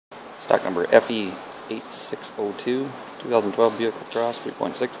Stock number FE8602, 2012 Buick LaCrosse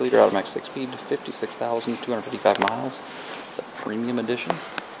 3.6 liter automatic 6-speed, 56,255 miles. It's a premium edition.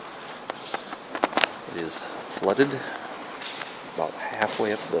 It is flooded about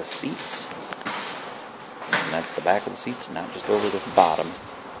halfway up the seats, and that's the back of the seats, not just over the bottom.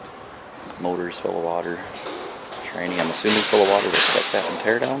 Motor's full of water. Tranny, I'm assuming, full of water to set that and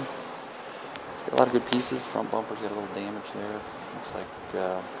tear down. It's got a lot of good pieces. Front bumper's got a little damage there. Looks like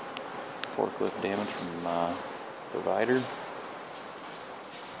forklift damage from provider.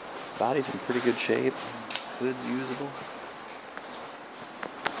 Body's in pretty good shape. Hood's usable.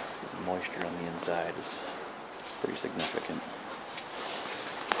 The moisture on the inside is pretty significant.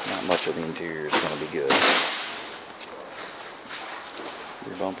 Not much of the interior is going to be good.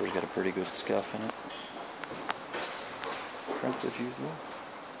 Rear bumper's got a pretty good scuff in it. Front hood's usable.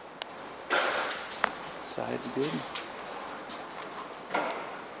 Side's good.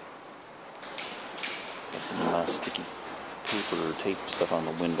 Got some sticky paper or tape stuff on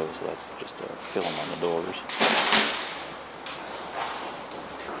the window, so that's just a film on the doors.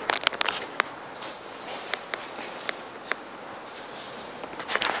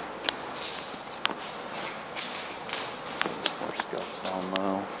 More scuffs on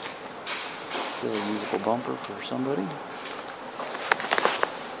though. Still a usable bumper for somebody.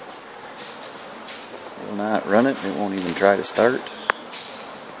 Will not run it. It won't even try to start.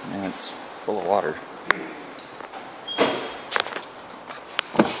 And it's full of water.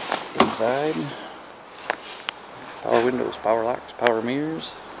 Inside, power windows, power locks, power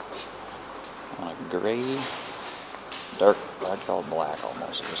mirrors. On a gray, dark, I'd call it black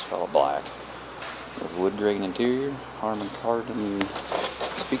almost. Just call it black. With wood grain interior, Harman Kardon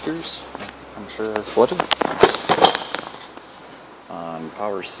speakers. I'm sure are flooded. On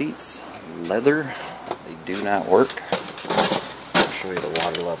power seats, leather. They do not work. I'll show you the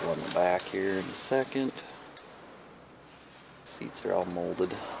water level on the back here in a second. Seats are all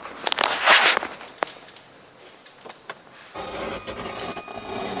molded. You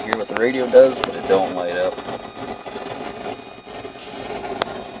can hear what the radio does, but it don't light up.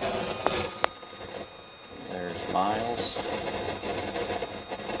 There's miles.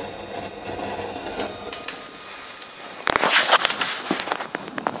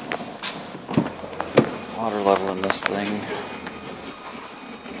 Water level in this thing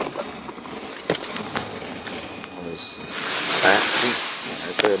was back seat,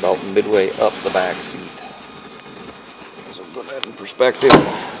 right there about midway up the back seat. So put that in perspective,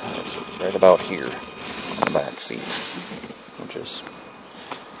 it's right about here on the back seat, which is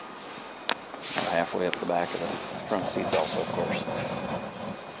halfway up the back of the front seats also, of course.